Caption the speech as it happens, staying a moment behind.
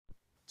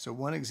So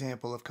one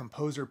example of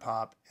composer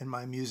pop in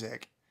my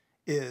music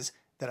is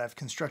that I've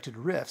constructed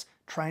riffs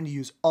trying to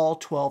use all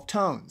 12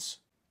 tones.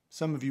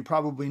 Some of you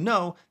probably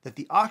know that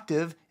the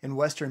octave, in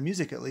Western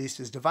music at least,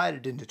 is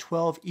divided into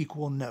 12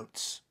 equal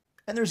notes.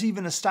 And there's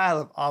even a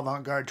style of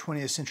avant-garde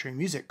 20th century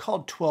music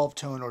called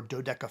 12-tone or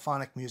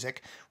dodecaphonic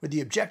music, where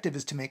the objective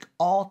is to make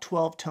all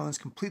 12 tones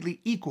completely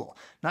equal,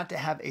 not to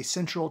have a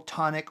central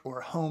tonic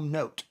or home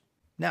note.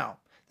 Now,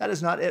 that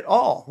is not at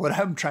all what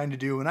I'm trying to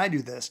do when I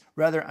do this.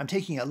 Rather, I'm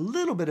taking a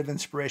little bit of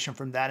inspiration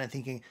from that and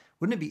thinking,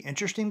 wouldn't it be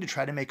interesting to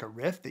try to make a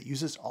riff that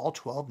uses all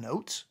 12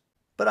 notes?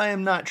 But I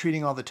am not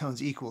treating all the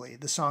tones equally.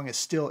 The song is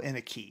still in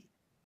a key.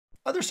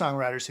 Other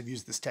songwriters have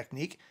used this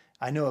technique.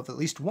 I know of at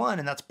least one,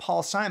 and that's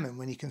Paul Simon.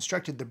 When he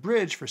constructed the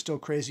bridge for Still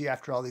Crazy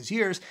After All These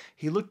Years,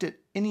 he looked at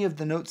any of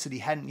the notes that he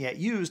hadn't yet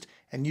used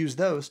and used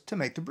those to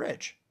make the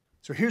bridge.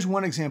 So here's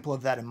one example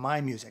of that in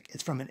my music.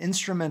 It's from an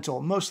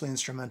instrumental, mostly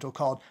instrumental,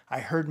 called I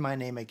Heard My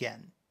Name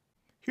Again.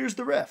 Here's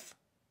the riff.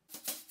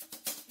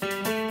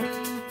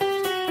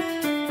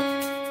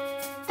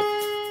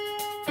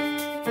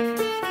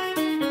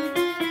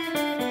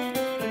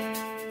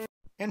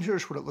 And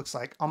here's what it looks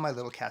like on my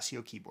little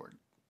Casio keyboard.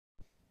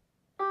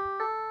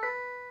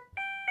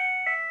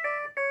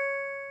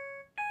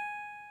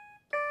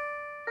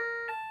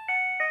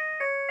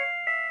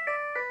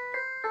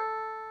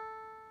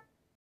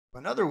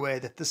 Another way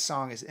that this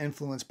song is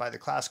influenced by the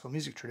classical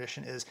music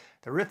tradition is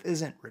the riff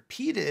isn't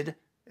repeated,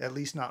 at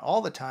least not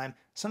all the time.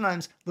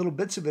 Sometimes little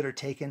bits of it are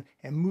taken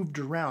and moved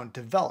around,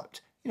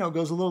 developed. You know, it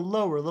goes a little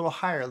lower, a little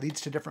higher,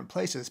 leads to different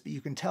places, but you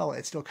can tell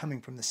it's still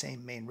coming from the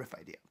same main riff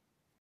idea.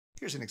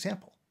 Here's an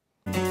example.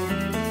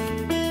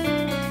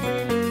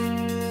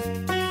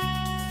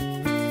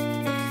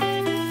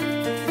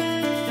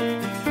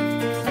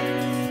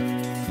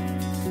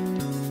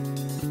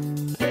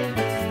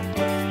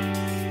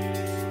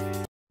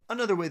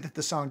 Another way that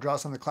the song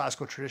draws on the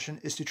classical tradition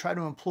is to try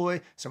to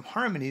employ some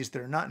harmonies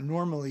that are not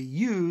normally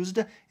used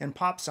in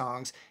pop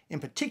songs. In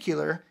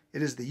particular,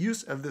 it is the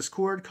use of this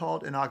chord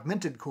called an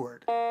augmented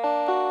chord.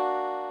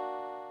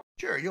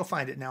 Sure, you'll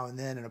find it now and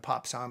then in a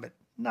pop song, but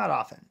not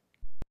often.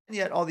 And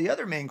yet all the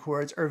other main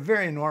chords are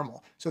very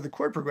normal, so the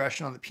chord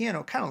progression on the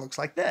piano kind of looks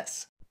like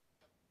this.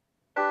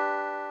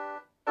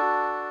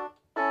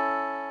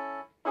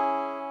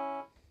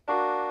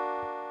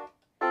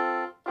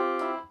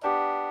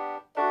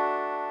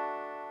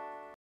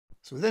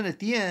 So then at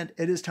the end,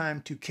 it is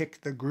time to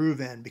kick the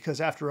groove in, because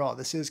after all,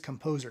 this is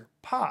composer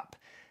pop,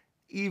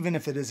 even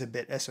if it is a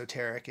bit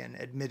esoteric, and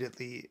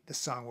admittedly, the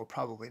song will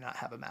probably not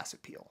have a mass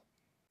appeal.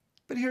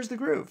 But here's the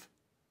groove.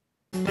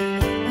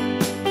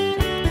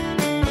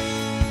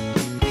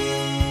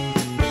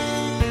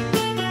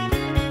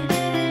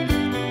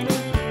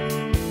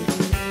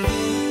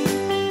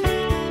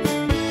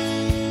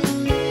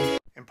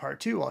 In part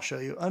 2, I'll show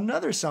you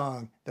another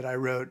song that I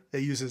wrote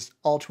that uses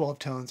all 12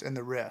 tones in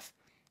the riff.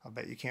 I'll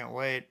bet you can't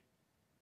wait.